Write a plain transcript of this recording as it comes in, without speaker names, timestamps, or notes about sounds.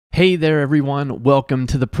Hey there, everyone. Welcome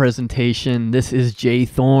to the presentation. This is Jay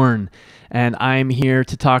Thorn, and I'm here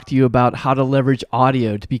to talk to you about how to leverage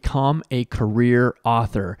audio to become a career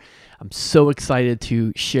author. I'm so excited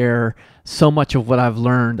to share so much of what I've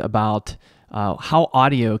learned about how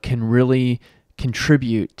audio can really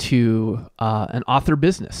contribute to an author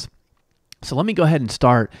business. So let me go ahead and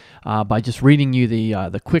start by just reading you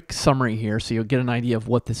the quick summary here so you'll get an idea of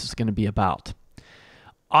what this is going to be about.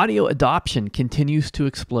 Audio adoption continues to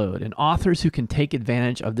explode, and authors who can take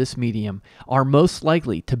advantage of this medium are most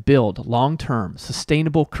likely to build long-term,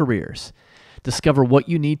 sustainable careers. Discover what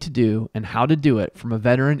you need to do and how to do it from a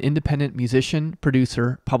veteran independent musician,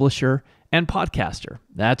 producer, publisher, and podcaster.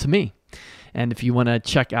 That's me. And if you want to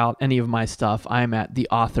check out any of my stuff, I'm at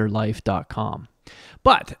theauthorlife.com.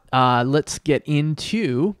 But let's get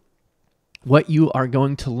into what you are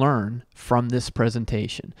going to learn from this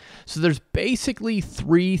presentation. So there's basically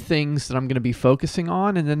three things that I'm going to be focusing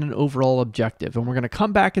on and then an overall objective. And we're going to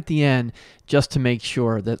come back at the end just to make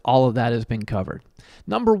sure that all of that has been covered.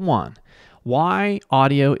 Number one, why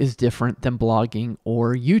audio is different than blogging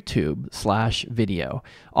or YouTube/video.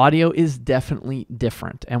 Audio is definitely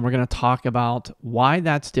different, and we're going to talk about why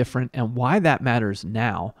that's different and why that matters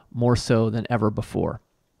now more so than ever before.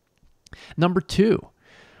 Number two,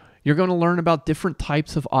 you're going to learn about different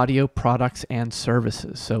types of audio products and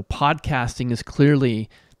services. So podcasting is clearly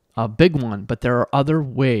a big one, but there are other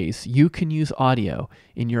ways you can use audio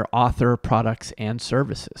in your author products and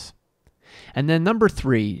services. And then number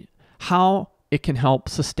three, how it can help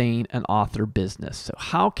sustain an author business. So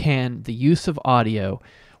how can the use of audio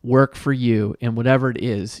work for you in whatever it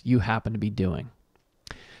is you happen to be doing?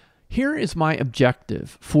 Here is my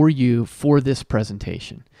objective for you for this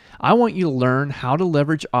presentation. I want you to learn how to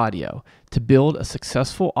leverage audio to build a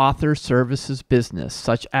successful author services business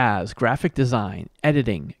such as graphic design,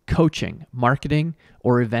 editing, coaching, marketing,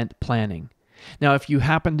 or event planning. Now, if you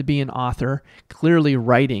happen to be an author, clearly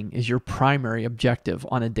writing is your primary objective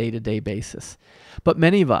on a day-to-day basis. But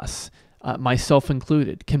many of us, myself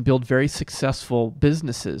included, can build very successful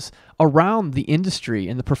businesses around the industry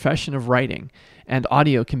and the profession of writing, and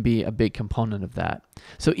audio can be a big component of that.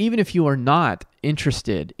 So even if you are not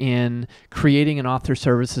interested in creating an author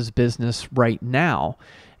services business right now,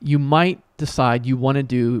 you might decide you want to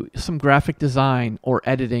do some graphic design or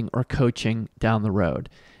editing or coaching down the road.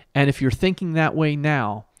 And if you're thinking that way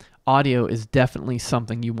now, audio is definitely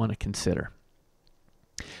something you want to consider.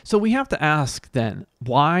 So we have to ask then,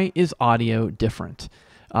 why is audio different?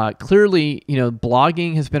 Clearly,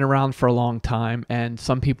 blogging has been around for a long time, and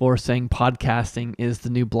some people are saying podcasting is the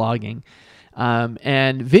new blogging.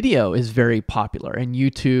 And video is very popular, and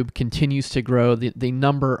YouTube continues to grow. The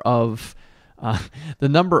number of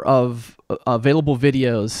available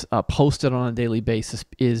videos posted on a daily basis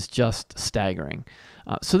is just staggering.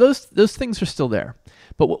 So those things are still there.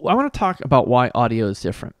 But I want to talk about why audio is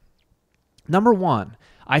different. Number one,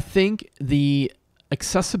 I think the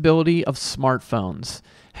accessibility of smartphones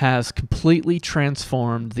has completely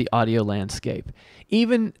transformed the audio landscape.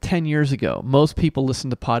 Even 10 years ago, most people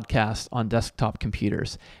listened to podcasts on desktop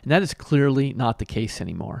computers, and that is clearly not the case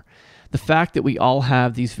anymore. The fact that we all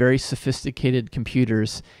have these very sophisticated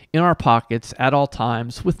computers in our pockets at all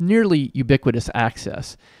times with nearly ubiquitous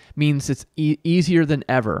access means it's easier than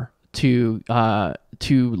ever to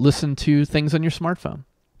listen to things on your smartphone.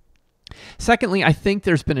 Secondly, I think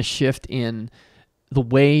there's been a shift in the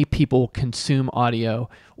way people consume audio,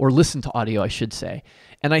 or listen to audio, I should say.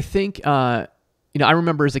 And I think, I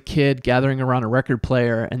remember as a kid gathering around a record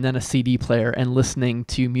player and then a CD player and listening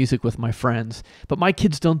to music with my friends. But my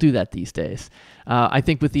kids don't do that these days. I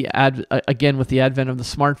think with the advent of the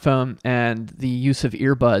smartphone and the use of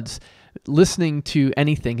earbuds, listening to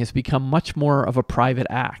anything has become much more of a private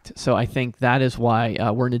act. So I think that is why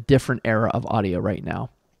we're in a different era of audio right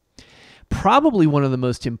now. Probably one of the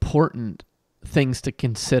most important things to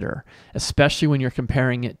consider, especially when you're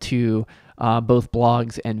comparing it to both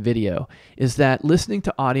blogs and video, is that listening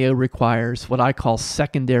to audio requires what I call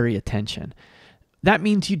secondary attention. That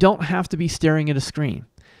means you don't have to be staring at a screen.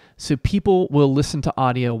 So people will listen to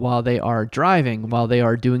audio while they are driving, while they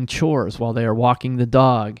are doing chores, while they are walking the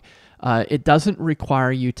dog. It doesn't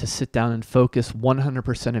require you to sit down and focus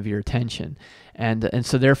 100% of your attention. And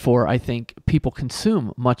so therefore, I think people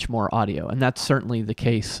consume much more audio, and that's certainly the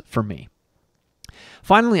case for me.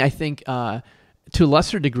 Finally, I think to a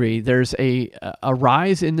lesser degree, there's a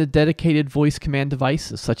rise in the dedicated voice command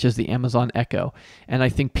devices, such as the Amazon Echo. And I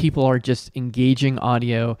think people are just engaging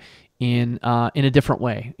audio in a different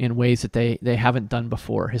way, in ways that they haven't done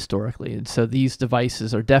before historically. And so these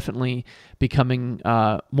devices are definitely becoming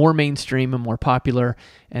more mainstream and more popular,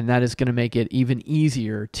 and that is going to make it even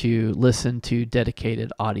easier to listen to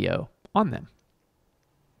dedicated audio on them.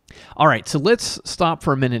 All right, so let's stop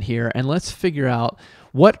for a minute here and let's figure out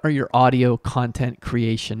what are your audio content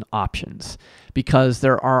creation options, because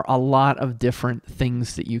there are a lot of different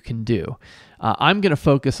things that you can do. I'm going to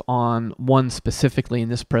focus on one specifically in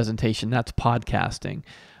this presentation, that's podcasting.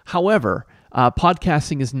 However,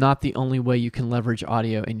 podcasting is not the only way you can leverage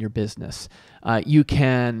audio in your business. You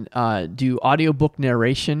can do audiobook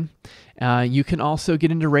narration. You can also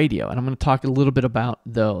get into radio, and I'm going to talk a little bit about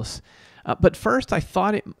those. But first, I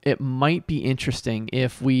thought it might be interesting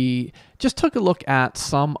if we just took a look at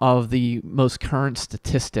some of the most current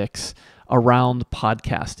statistics around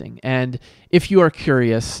podcasting. And if you are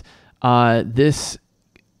curious, this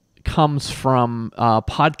comes from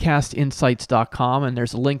podcastinsights.com, and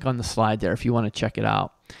there's a link on the slide there if you want to check it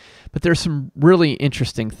out. But there's some really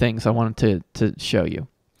interesting things I wanted to show you.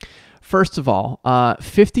 First of all,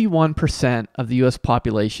 51% of the U.S.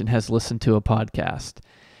 population has listened to a podcast.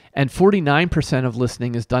 And 49% of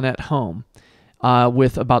listening is done at home,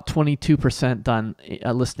 with about 22% done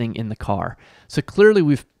listening in the car. So clearly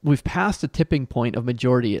we've passed a tipping point of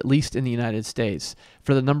majority, at least in the United States,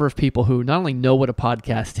 for the number of people who not only know what a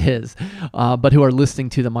podcast is, but who are listening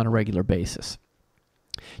to them on a regular basis.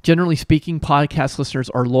 Generally speaking, podcast listeners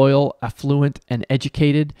are loyal, affluent, and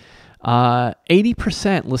educated.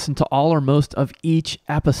 80% listen to all or most of each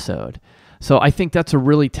episode. So I think that's a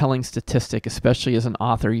really telling statistic, especially as an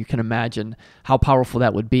author. You can imagine how powerful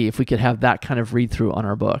that would be if we could have that kind of read-through on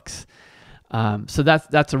our books. So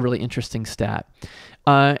that's a really interesting stat.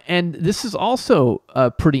 And this is also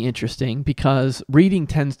pretty interesting because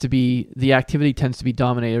the activity tends to be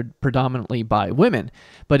dominated predominantly by women.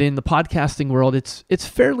 But in the podcasting world, it's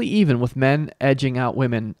fairly even, with men edging out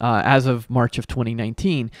women. As of March of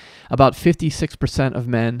 2019, about 56% of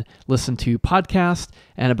men listen to podcasts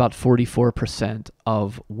and about 44%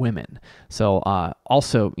 of women. So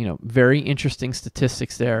also, very interesting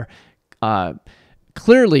statistics there.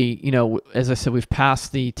 Clearly, as I said, we've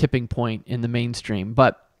passed the tipping point in the mainstream,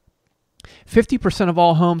 but 50% of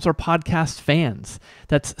all homes are podcast fans.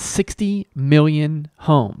 That's 60 million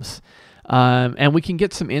homes. And we can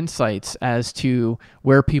get some insights as to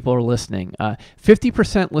where people are listening.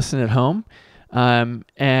 50% listen at home, and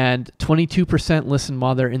 22% listen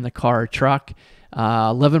while they're in the car or truck.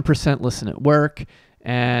 11% listen at work,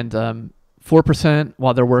 and 4%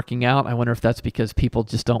 while they're working out. I wonder if that's because people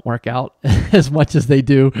just don't work out as much as they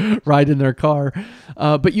do ride in their car.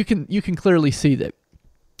 But you can clearly see that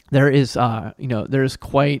there is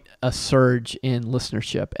quite a surge in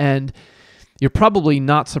listenership, and you're probably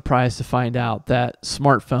not surprised to find out that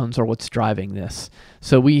smartphones are what's driving this.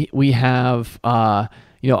 So we have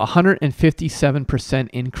 157%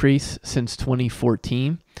 increase since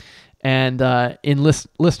 2014, and in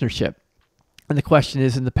listenership. And the question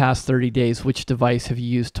is, in the past 30 days, which device have you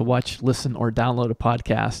used to watch, listen, or download a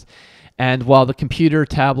podcast? And while the computer,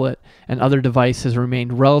 tablet, and other devices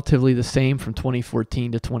remained relatively the same from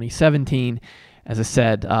 2014 to 2017, as I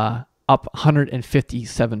said, up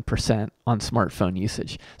 157% on smartphone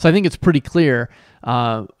usage. So I think it's pretty clear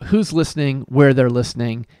who's listening, where they're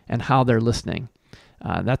listening, and how they're listening.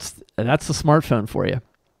 That's the smartphone for you.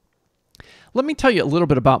 Let me tell you a little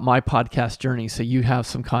bit about my podcast journey so you have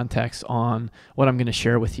some context on what I'm going to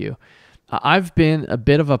share with you. I've been a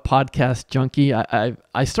bit of a podcast junkie. I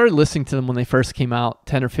started listening to them when they first came out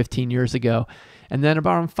 10 or 15 years ago. And then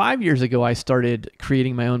about 5 years ago, I started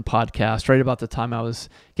creating my own podcast, right about the time I was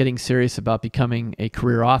getting serious about becoming a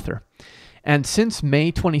career author. And since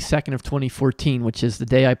May 22nd of 2014, which is the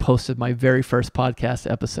day I posted my very first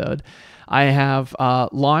podcast episode, I have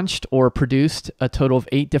launched or produced a total of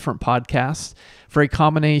 8 different podcasts for a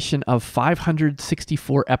combination of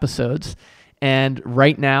 564 episodes. And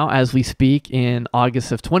right now, as we speak, in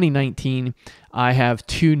August of 2019, I have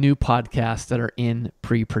 2 new podcasts that are in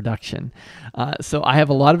pre-production. So I have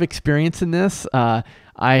a lot of experience in this. I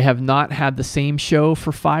have not had the same show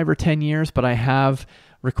for 5 or 10 years, but I have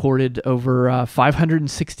recorded over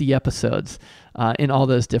 560 episodes in all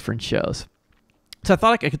those different shows. So I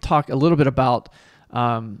thought I could talk a little bit about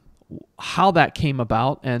how that came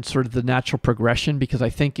about and sort of the natural progression, because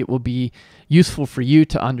I think it will be useful for you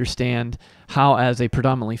to understand how, as a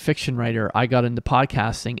predominantly fiction writer, I got into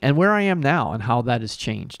podcasting and where I am now and how that has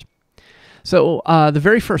changed. So the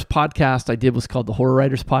very first podcast I did was called the Horror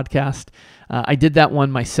Writers Podcast. I did that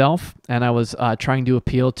one myself, and I was trying to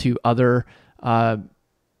appeal to other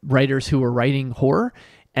writers who were writing horror.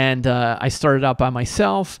 And I started out by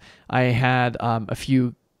myself. I had a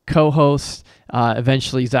few co-hosts.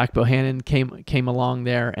 Eventually, Zach Bohannon came along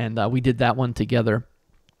there, and we did that one together.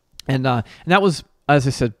 And that was, as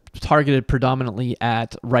I said, targeted predominantly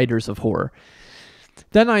at writers of horror.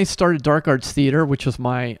 Then I started Dark Arts Theater, which was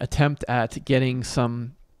my attempt at getting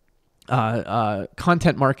some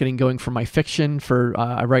content marketing going for my fiction.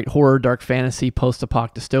 I write horror, dark fantasy,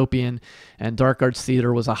 post-apoc dystopian, and Dark Arts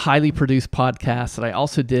Theater was a highly produced podcast that I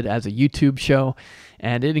also did as a YouTube show,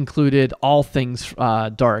 and it included all things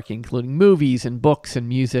dark, including movies and books and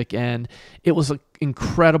music, and it was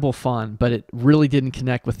incredible fun, but it really didn't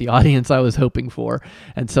connect with the audience I was hoping for,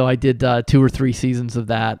 and so I did 2 or 3 seasons of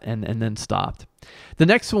that and then stopped. The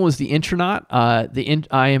next one was the Intronaut. I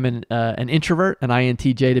am an introvert, an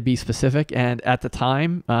INTJ to be specific, and at the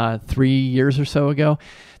time, 3 years or so ago,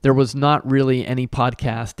 there was not really any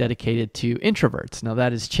podcast dedicated to introverts. Now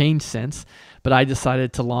that has changed since, but I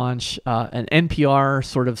decided to launch an NPR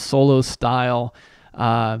sort of solo style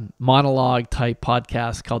monologue type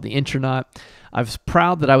podcast called the Intronaut. I was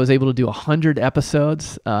proud that I was able to do 100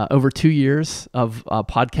 episodes over 2 years of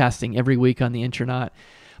podcasting every week on the Intronaut.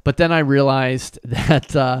 But then I realized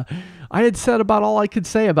that I had said about all I could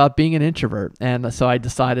say about being an introvert. And so I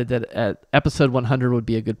decided that at episode 100 would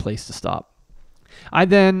be a good place to stop. I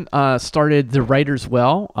then started The Writer's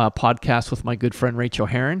Well podcast with my good friend Rachel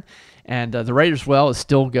Herron. And The Writer's Well is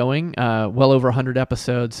still going, well over 100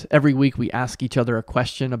 episodes. Every week we ask each other a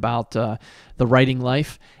question about the writing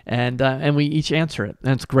life, and we each answer it.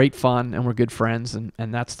 And it's great fun, and we're good friends, and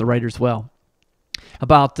that's The Writer's Well.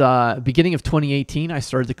 About beginning of 2018, I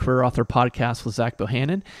started the Career Author Podcast with Zach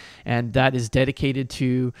Bohannon, and that is dedicated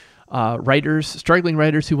to struggling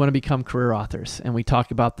writers who want to become career authors. And we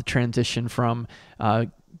talk about the transition from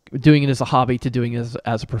doing it as a hobby to doing it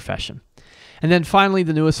as a profession. And then finally,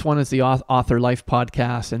 the newest one is the Author Life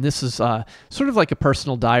Podcast. And this is sort of like a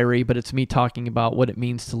personal diary, but it's me talking about what it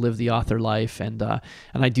means to live the author life. And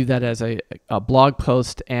I do that as a blog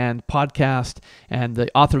post and podcast. And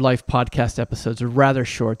the Author Life Podcast episodes are rather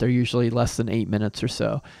short. They're usually less than 8 minutes or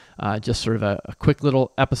so. Just sort of a quick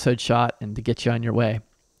little episode shot and to get you on your way.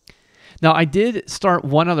 Now, I did start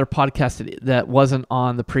one other podcast that wasn't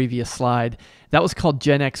on the previous slide. That was called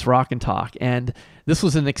Gen X Rock and Talk. And this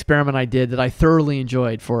was an experiment I did that I thoroughly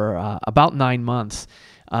enjoyed for about 9 months.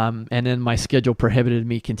 And then my schedule prohibited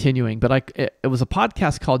me continuing. But it was a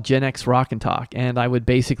podcast called Gen X Rock and Talk, and I would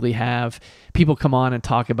basically have people come on and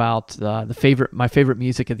talk about my favorite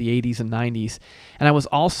music of the 80s and 90s. And I was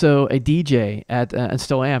also a DJ and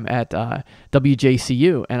still am at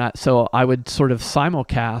WJCU, and so I would sort of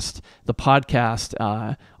simulcast the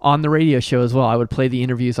podcast on the radio show as well. I would play the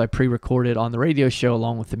interviews I pre-recorded on the radio show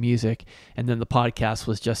along with the music, and then the podcast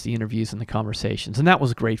was just the interviews and the conversations, and that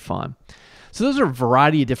was great fun. So those are a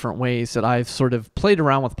variety of different ways that I've sort of played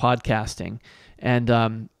around with podcasting, and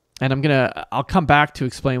I'll come back to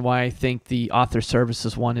explain why I think the author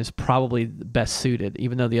services one is probably the best suited,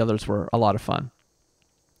 even though the others were a lot of fun.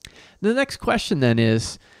 The next question then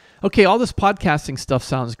is, okay, all this podcasting stuff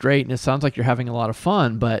sounds great, and it sounds like you're having a lot of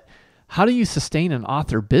fun, but how do you sustain an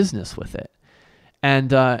author business with it?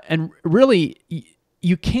 And really,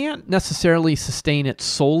 you can't necessarily sustain it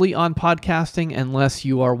solely on podcasting unless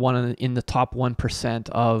you are in the top 1%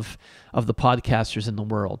 of the podcasters in the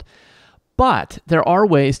world. But there are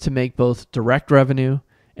ways to make both direct revenue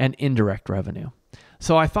and indirect revenue.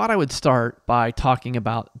 So I thought I would start by talking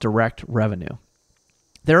about direct revenue.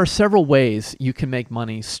 There are several ways you can make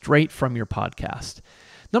money straight from your podcast.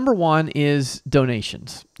 Number one is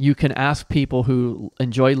donations. You can ask people who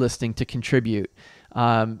enjoy listening to contribute,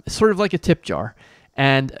 sort of like a tip jar.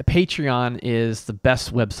 And Patreon is the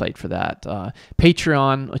best website for that.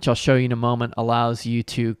 Patreon, which I'll show you in a moment, allows you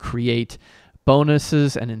to create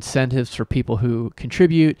bonuses and incentives for people who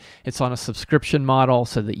contribute. It's on a subscription model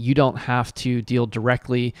so that you don't have to deal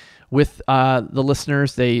directly with the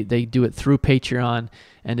listeners. They do it through Patreon,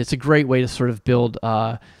 and it's a great way to sort of build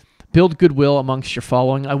goodwill amongst your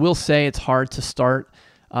following. I will say it's hard to start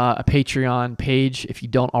a Patreon page if you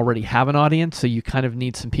don't already have an audience, so you kind of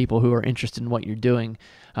need some people who are interested in what you're doing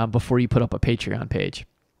before you put up a Patreon page.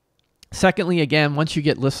 Secondly, again, once you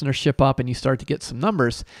get listenership up and you start to get some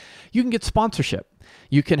numbers, you can get sponsorship.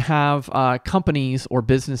 You can have companies or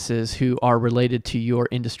businesses who are related to your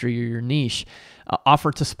industry or your niche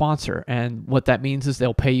offer to sponsor. And what that means is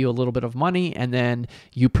they'll pay you a little bit of money and then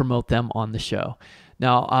you promote them on the show.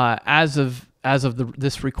 Now, as of as of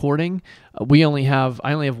this recording, I only have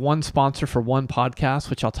one sponsor for one podcast,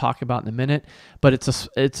 which I'll talk about in a minute. But it's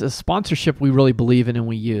a sponsorship we really believe in and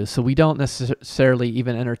we use. So we don't necessarily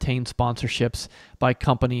even entertain sponsorships by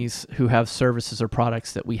companies who have services or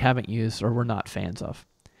products that we haven't used or we're not fans of.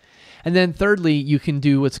 And then thirdly, you can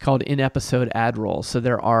do what's called in-episode ad rolls. So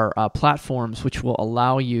there are platforms which will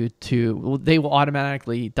allow you they will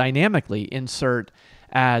automatically, dynamically insert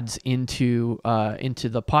ads into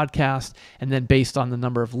the podcast, and then based on the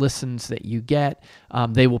number of listens that you get,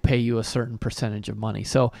 they will pay you a certain percentage of money.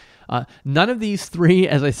 So none of these three,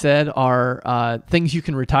 as I said, are things you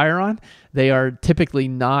can retire on. They are typically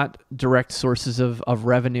not direct sources of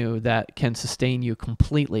revenue that can sustain you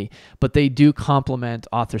completely, but they do complement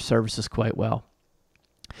author services quite well.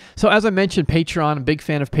 So as I mentioned, Patreon, I'm a big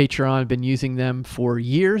fan of Patreon. I've been using them for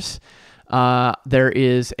years. There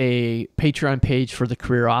is a Patreon page for the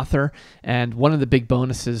career author, and one of the big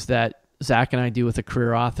bonuses that Zach and I do with a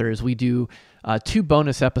career author is we do 2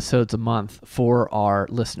 bonus episodes a month for our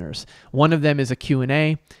listeners. One of them is a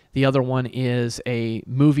Q&A. The other one is a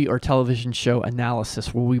movie or television show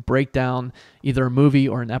analysis where we break down either a movie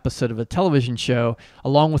or an episode of a television show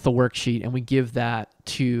along with a worksheet, and we give that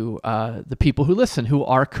to the people who listen, who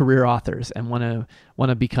are career authors and want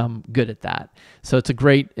to become good at that. So it's a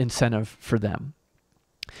great incentive for them.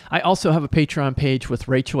 I also have a Patreon page with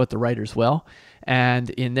Rachel at The Writer's Well, and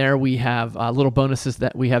in there we have little bonuses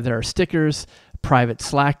that we have. There are stickers, private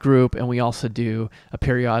Slack group, and we also do a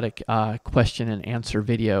periodic question and answer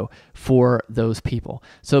video for those people.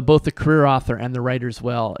 So both the career author and the Writer's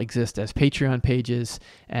Well exist as Patreon pages,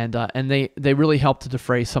 and they really help to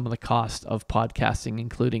defray some of the cost of podcasting,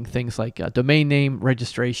 including things like domain name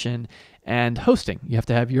registration and hosting. You have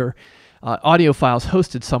to have your audio files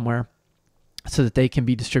hosted somewhere so that they can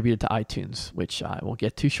be distributed to iTunes, which I will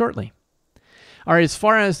get to shortly. All right, as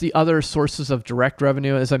far as the other sources of direct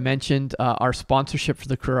revenue, as I mentioned, our sponsorship for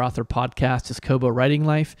the Career Author Podcast is Kobo Writing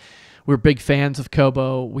Life. We're big fans of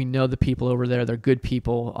Kobo. We know the people over there. They're good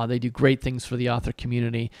people. They do great things for the author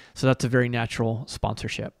community, so that's a very natural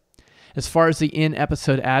sponsorship. As far as the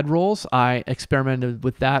in-episode ad rolls, I experimented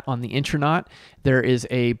with that on the Intranet. There is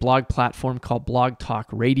a blog platform called Blog Talk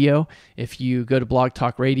Radio. If you go to Blog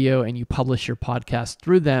Talk Radio and you publish your podcast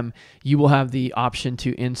through them, you will have the option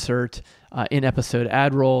to insert in-episode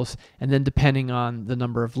ad rolls, and then depending on the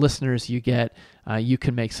number of listeners you get, you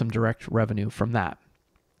can make some direct revenue from that.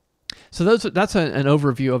 So that's an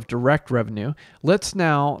overview of direct revenue. Let's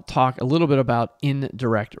now talk a little bit about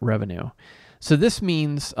indirect revenue. So this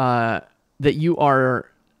means that you are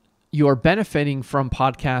benefiting from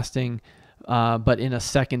podcasting, but in a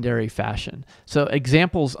secondary fashion. So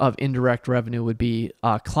examples of indirect revenue would be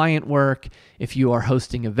client work, if you are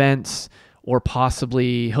hosting events, or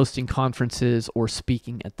possibly hosting conferences or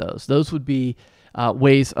speaking at those. Those would be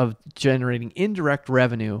ways of generating indirect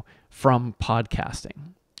revenue from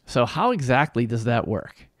podcasting. So how exactly does that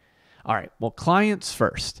work? All right, well, clients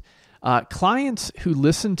first. Clients who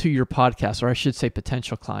listen to your podcast, or I should say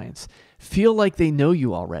potential clients, feel like they know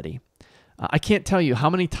you already. I can't tell you how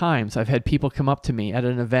many times I've had people come up to me at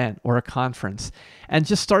an event or a conference and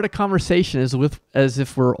just start a conversation as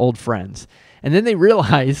if we're old friends. And then they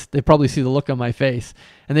realize, they probably see the look on my face,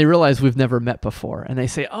 and they realize we've never met before. And they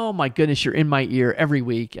say, oh my goodness, you're in my ear every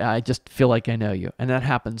week. I just feel like I know you. And that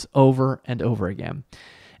happens over and over again.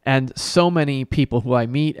 And so many people who I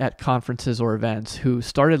meet at conferences or events who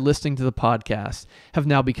started listening to the podcast have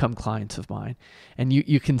now become clients of mine. And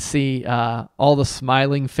you can see all the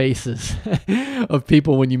smiling faces of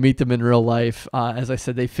people when you meet them in real life. As I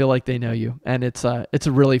said, they feel like they know you. And it's a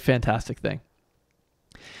really fantastic thing.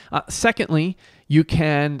 Secondly, you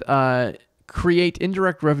can create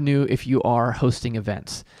indirect revenue if you are hosting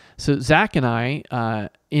events. So Zach and I,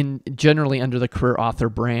 generally under the Career Author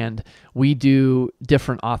brand, we do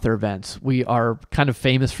different author events. We are kind of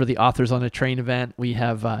famous for the Authors on a Train event. We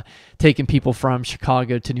have taken people from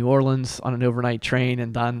Chicago to New Orleans on an overnight train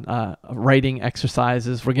and done writing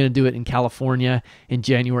exercises. We're going to do it in California in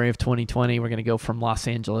January of 2020. We're going to go from Los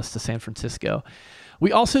Angeles to San Francisco.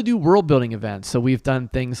 We also do world-building events. So we've done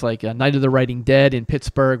things like Night of the Writing Dead in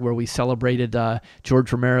Pittsburgh, where we celebrated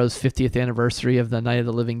George Romero's 50th anniversary of the Night of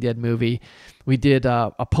the Living Dead movie. We did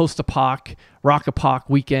a post-apoc, rock-apoc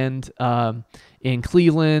weekend in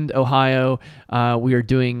Cleveland, Ohio. We are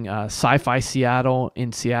doing Sci-Fi Seattle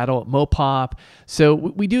in Seattle at Mopop. So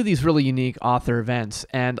we do these really unique author events,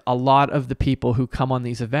 and a lot of the people who come on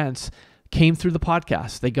these events came through the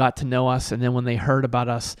podcast. They got to know us, and then when they heard about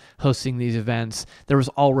us hosting these events, there was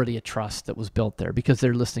already a trust that was built there because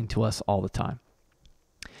they're listening to us all the time.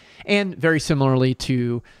 And very similarly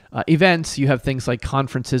to events, you have things like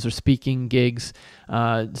conferences or speaking gigs.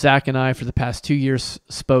 Zach and I, for the past 2 years,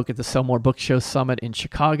 spoke at the Sell More Book Show Summit in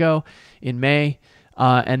Chicago in May.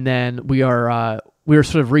 And then we are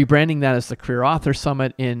sort of rebranding that as the Career Author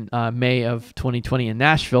Summit in May of 2020 in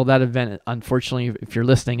Nashville. That event, unfortunately, if you're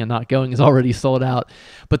listening and not going, is already sold out.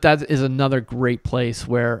 But that is another great place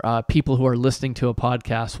where people who are listening to a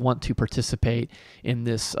podcast want to participate in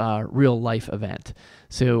this real life event.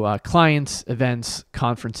 So clients, events,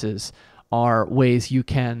 conferences are ways you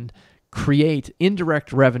can create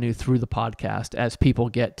indirect revenue through the podcast as people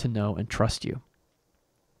get to know and trust you.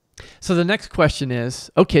 So the next question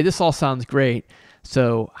is, okay, this all sounds great.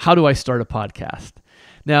 So how do I start a podcast?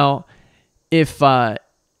 Now, if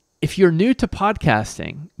you're new to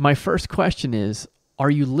podcasting, my first question is,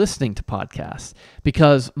 are you listening to podcasts?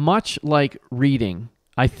 Because much like reading,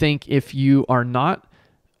 I think if you are not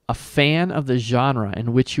a fan of the genre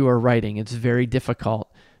in which you are writing, it's very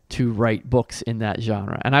difficult to write books in that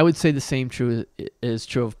genre. And I would say the same is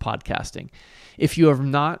true of podcasting. If you have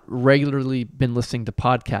not regularly been listening to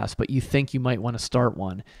podcasts, but you think you might want to start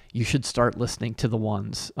one, you should start listening to the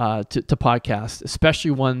ones to podcasts,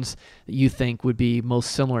 especially ones that you think would be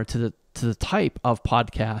most similar to the type of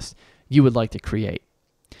podcast you would like to create.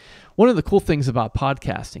 One of the cool things about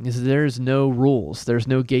podcasting is there's no rules, there's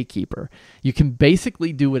no gatekeeper. You can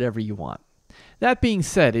basically do whatever you want. That being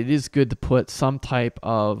said, it is good to put some type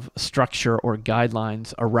of structure or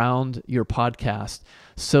guidelines around your podcast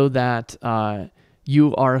so that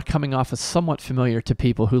you are coming off as somewhat familiar to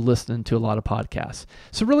people who listen to a lot of podcasts.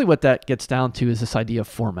 So really what that gets down to is this idea of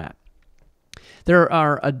format. There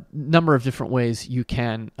are a number of different ways you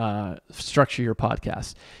can structure your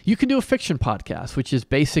podcast. You can do a fiction podcast, which is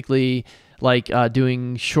basically like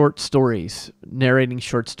doing short stories, narrating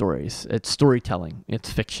short stories. It's storytelling.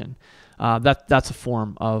 It's fiction. That's a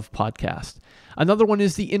form of podcast. Another one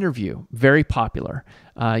is the interview, very popular.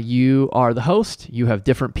 You are the host. You have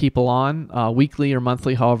different people on weekly or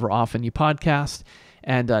monthly, however often you podcast.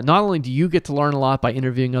 And not only do you get to learn a lot by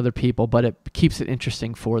interviewing other people, but it keeps it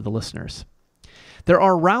interesting for the listeners. There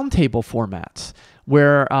are roundtable formats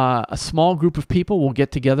where a small group of people will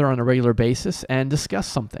get together on a regular basis and discuss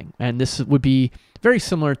something. And this would be very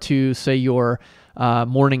similar to, say, your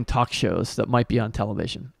morning talk shows that might be on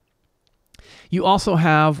television. You also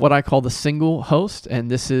have what I call the single host, and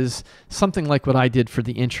this is something like what I did for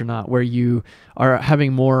the Intronaut, where you are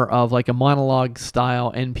having more of like a monologue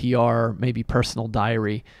style NPR, maybe personal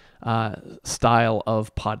diary style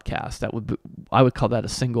of podcast. I would call that a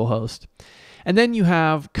single host. And then you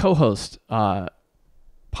have co-host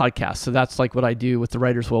podcasts. So that's like what I do with the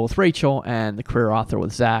Writer's Well with Rachel and the Career Author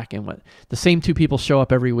with Zach, and the same two people show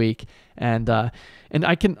up every week. And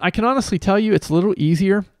I can honestly tell you it's a little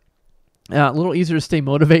easier to stay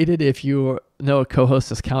motivated if you know a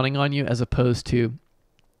co-host is counting on you as opposed to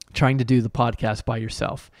trying to do the podcast by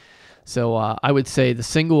yourself. So I would say the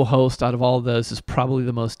single host out of all of those is probably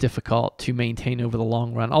the most difficult to maintain over the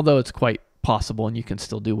long run, although it's quite possible and you can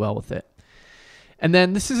still do well with it. And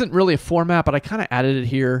then this isn't really a format, but I kind of added it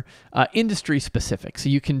here, industry specific. So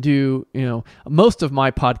you can do, most of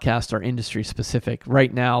my podcasts are industry specific.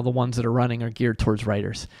 Right now, the ones that are running are geared towards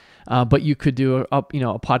writers. But you could do a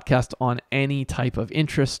podcast on any type of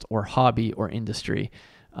interest or hobby or industry.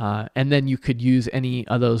 And then you could use any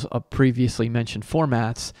of those previously mentioned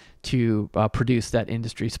formats to produce that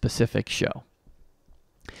industry specific show.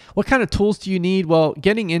 What kind of tools do you need? Well,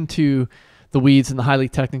 getting into the weeds and the highly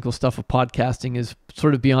technical stuff of podcasting is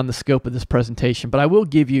sort of beyond the scope of this presentation, but I will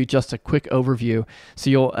give you just a quick overview so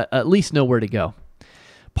you'll at least know where to go.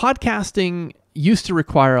 Podcasting used to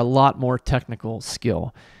require a lot more technical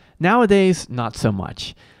skill. Nowadays, not so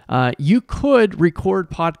much. You could record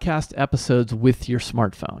podcast episodes with your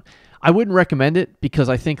smartphone. I wouldn't recommend it because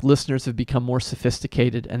I think listeners have become more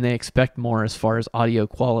sophisticated and they expect more as far as audio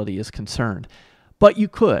quality is concerned. But you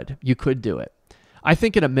could do it. I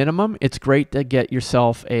think at a minimum, it's great to get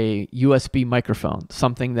yourself a USB microphone,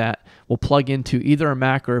 something that will plug into either a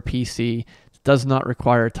Mac or a PC, does not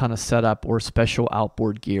require a ton of setup or special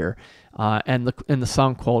outboard gear, and the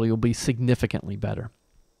sound quality will be significantly better.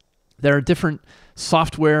 There are different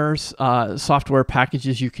software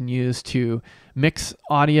packages you can use to mix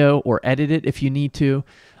audio or edit it if you need to.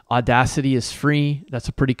 Audacity is free. That's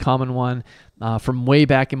a pretty common one. From way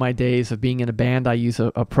back in my days of being in a band, I use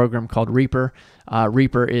a program called Reaper.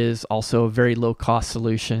 Reaper is also a very low-cost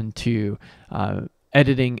solution to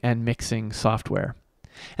editing and mixing software.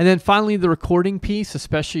 And then finally, the recording piece,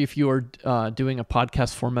 especially if you are doing a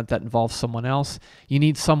podcast format that involves someone else, you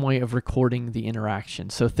need some way of recording the interaction.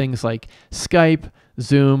 So things like Skype,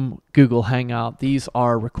 Zoom, Google Hangout, these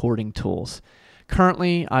are recording tools.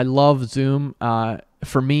 Currently, I love Zoom.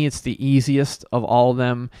 For me, it's the easiest of all of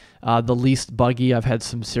them, the least buggy. I've had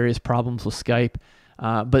some serious problems with Skype.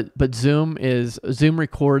 But Zoom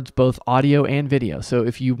records both audio and video. So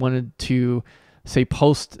if you wanted to, say,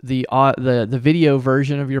 post the video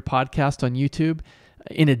version of your podcast on YouTube,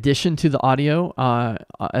 in addition to the audio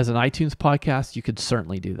as an iTunes podcast, you could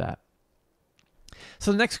certainly do that.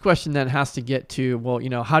 So the next question then has to get to,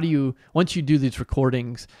 well, how do you, once you do these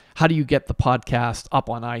recordings, how do you get the podcast up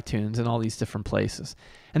on iTunes and all these different places?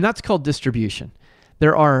 And that's called distribution.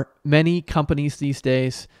 There are many companies these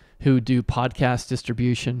days who do podcast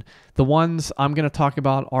distribution. The ones I'm going to talk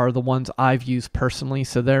about are the ones I've used personally,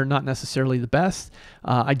 so they're not necessarily the best.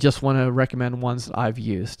 I just want to recommend ones that I've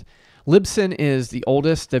used. Libsyn is the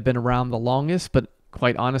oldest. They've been around the longest, but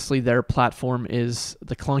quite honestly, their platform is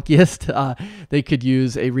the clunkiest. They could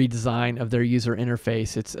use a redesign of their user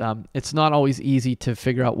interface. It's not always easy to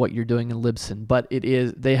figure out what you're doing in Libsyn, but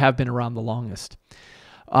they have been around the longest.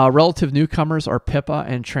 Relative newcomers are Pippa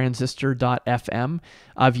and Transistor.fm.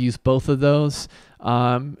 I've used both of those.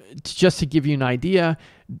 Just to give you an idea,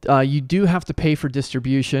 you do have to pay for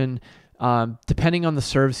distribution depending on the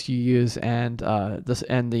service you use and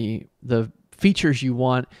the features you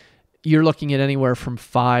want. You're looking at anywhere from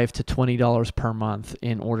 $5 to $20 per month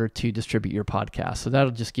in order to distribute your podcast. So that'll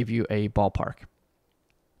just give you a ballpark.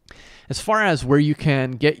 As far as where you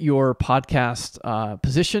can get your podcast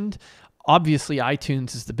positioned, obviously,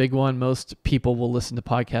 iTunes is the big one. Most people will listen to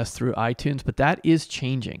podcasts through iTunes, but that is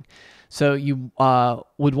changing. So you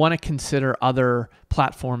would want to consider other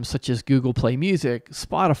platforms such as Google Play Music,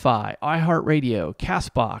 Spotify, iHeartRadio,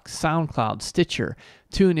 CastBox, SoundCloud, Stitcher,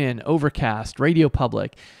 TuneIn, Overcast, Radio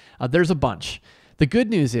Public. There's a bunch. The good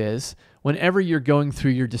news is, whenever you're going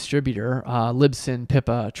through your distributor, Libsyn,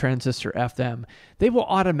 Pippa, Transistor FM, they will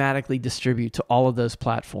automatically distribute to all of those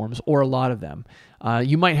platforms or a lot of them.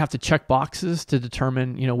 You might have to check boxes to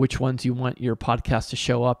determine, which ones you want your podcast to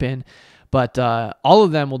show up in, but all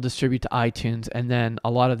of them will distribute to iTunes, and then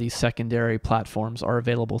a lot of these secondary platforms are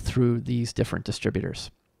available through these different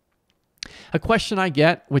distributors. A question I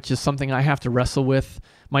get, which is something I have to wrestle with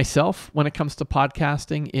myself when it comes to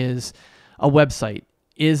podcasting, is a website.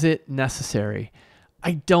 Is it necessary?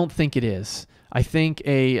 I don't think it is. I think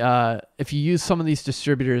if you use some of these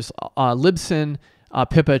distributors, Libsyn,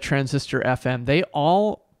 Pippa, Transistor FM, they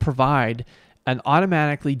all provide an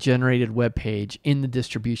automatically generated web page in the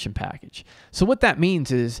distribution package. So what that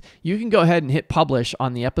means is you can go ahead and hit publish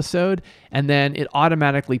on the episode, and then it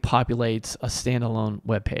automatically populates a standalone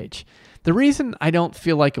web page. The reason I don't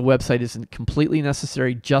feel like a website isn't completely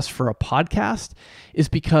necessary just for a podcast is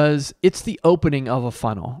because it's the opening of a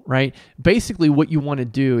funnel, right? Basically, what you want to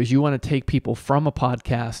do is you want to take people from a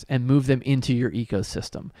podcast and move them into your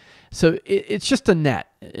ecosystem. So it's just a net.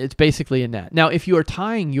 It's basically a net. Now, if you are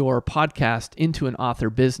tying your podcast into an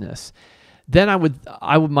author business, then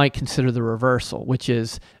I might consider the reversal, which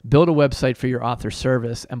is build a website for your author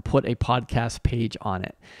service and put a podcast page on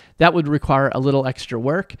it. That would require a little extra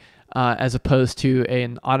work, as opposed to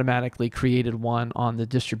an automatically created one on the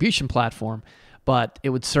distribution platform, but it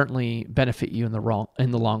would certainly benefit you in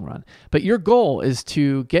the long run. But your goal is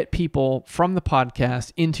to get people from the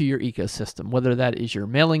podcast into your ecosystem, whether that is your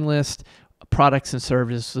mailing list, products and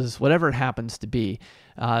services, whatever it happens to be.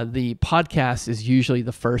 The podcast is usually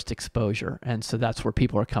the first exposure, and so that's where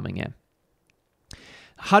people are coming in.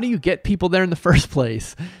 How do you get people there in the first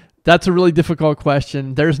place? That's a really difficult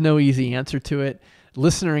question. There's no easy answer to it.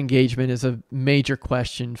 Listener engagement is a major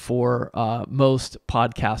question for most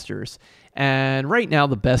podcasters. And right now,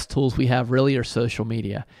 the best tools we have really are social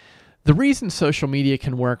media. The reason social media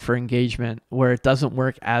can work for engagement where it doesn't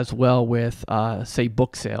work as well with, say,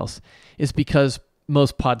 book sales is because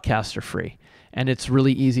most podcasts are free. And it's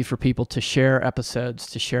really easy for people to share episodes,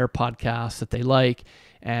 to share podcasts that they like.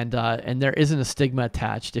 And there isn't a stigma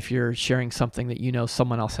attached if you're sharing something that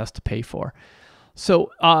someone else has to pay for. So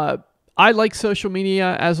I like social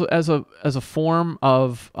media as a form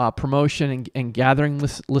of promotion and gathering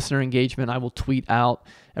listener engagement. I will tweet out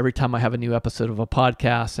every time I have a new episode of a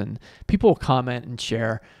podcast, and people will comment and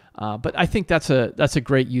share. But I think that's a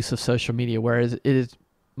great use of social media, whereas it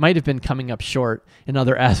might have been coming up short in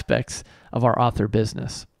other aspects of our author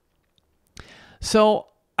business. So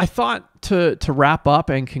I thought to wrap up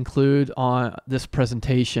and conclude on this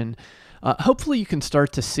presentation, hopefully you can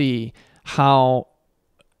start to see how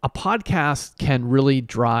a podcast can really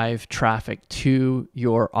drive traffic to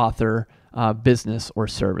your author business or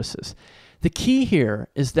services. The key here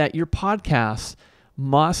is that your podcast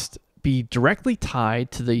must be directly tied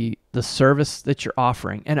to the service that you're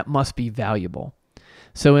offering, and it must be valuable.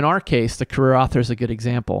 So in our case, the career author is a good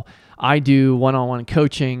example. I do one-on-one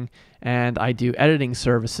coaching and I do editing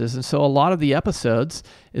services. And so a lot of the episodes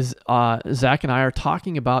is Zach and I are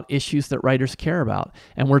talking about issues that writers care about.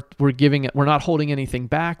 And we're not holding anything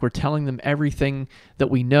back. We're telling them everything that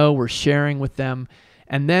we know, we're sharing with them.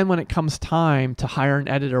 And then when it comes time to hire an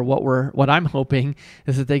editor, what I'm hoping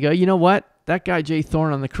is that they go, you know what? That guy Jay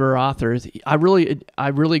Thorn on the career authors, I really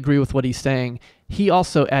agree with what he's saying. He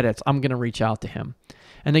also edits. I'm going to reach out to him.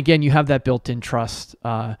 And again, you have that built-in trust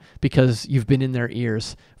because you've been in their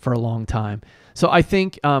ears for a long time. So I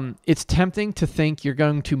think it's tempting to think you're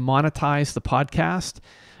going to monetize the podcast,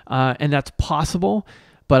 and that's possible.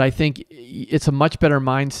 But I think it's a much better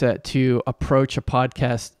mindset to approach a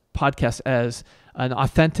podcast as an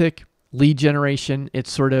authentic lead generation.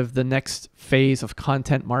 It's sort of the next phase of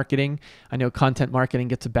content marketing. I know content marketing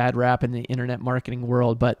gets a bad rap in the internet marketing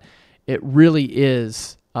world, but it really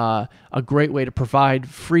is a great way to provide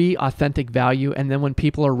free, authentic value. And then when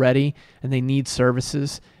people are ready and they need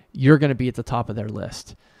services, you're going to be at the top of their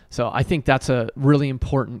list. So I think that's a really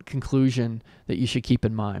important conclusion that you should keep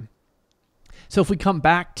in mind. So if we come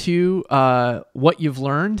back to what you've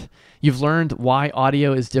learned why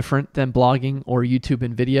audio is different than blogging or YouTube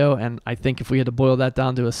and video. And I think if we had to boil that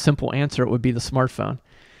down to a simple answer, it would be the smartphone.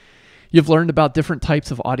 You've learned about different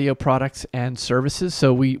types of audio products and services.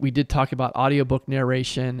 So we did talk about audiobook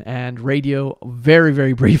narration and radio very,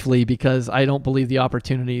 very briefly because I don't believe the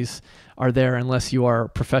opportunities are there unless you are a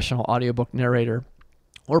professional audiobook narrator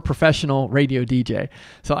or professional radio DJ.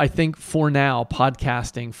 So I think for now,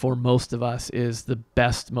 podcasting for most of us is the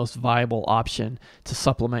best, most viable option to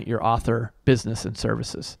supplement your author business and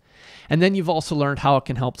services. And then you've also learned how it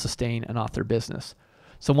can help sustain an author business.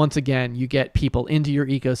 So once again, you get people into your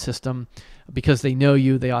ecosystem because they know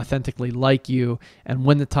you, they authentically like you, and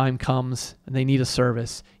when the time comes and they need a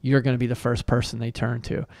service, you're going to be the first person they turn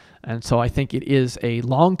to. And so I think it is a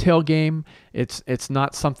long tail game. It's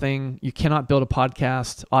not something, you cannot build a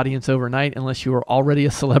podcast audience overnight unless you are already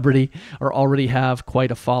a celebrity or already have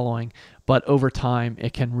quite a following. But over time,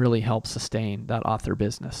 it can really help sustain that author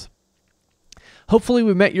business. Hopefully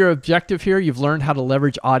we met your objective here. You've learned how to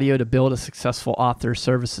leverage audio to build a successful author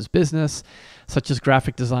services business, such as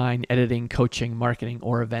graphic design, editing, coaching, marketing,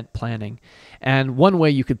 or event planning. And one way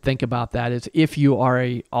you could think about that is if you are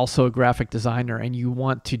also a graphic designer and you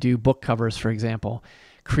want to do book covers, for example,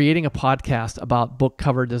 creating a podcast about book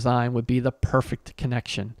cover design would be the perfect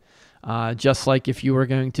connection. Just like if you were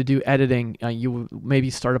going to do editing, you would maybe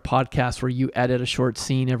start a podcast where you edit a short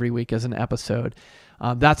scene every week as an episode.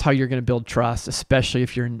 That's how you're going to build trust, especially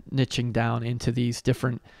if you're niching down into these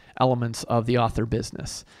different elements of the author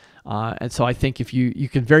business. And so I think if you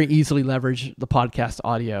can very easily leverage the podcast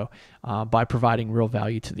audio by providing real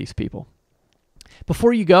value to these people.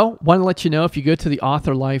 Before you go, want to let you know if you go to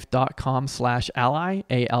theauthorlife.com/ally,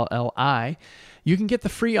 ALLI, you can get the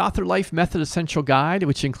free Author Life Method Essential Guide,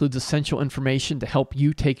 which includes essential information to help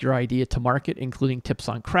you take your idea to market, including tips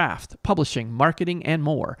on craft, publishing, marketing, and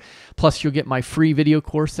more. Plus, you'll get my free video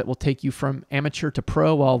course that will take you from amateur to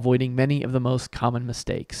pro while avoiding many of the most common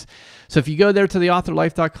mistakes. So if you go there to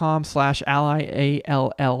theauthorlife.com/ally,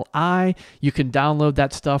 ALLI, you can download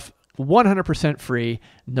that stuff 100% free,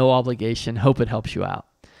 no obligation. Hope it helps you out.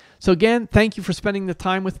 So again, thank you for spending the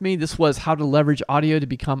time with me. This was how to leverage audio to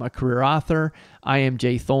become a career author. I am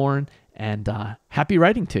Jay Thorn, and happy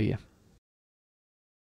writing to you.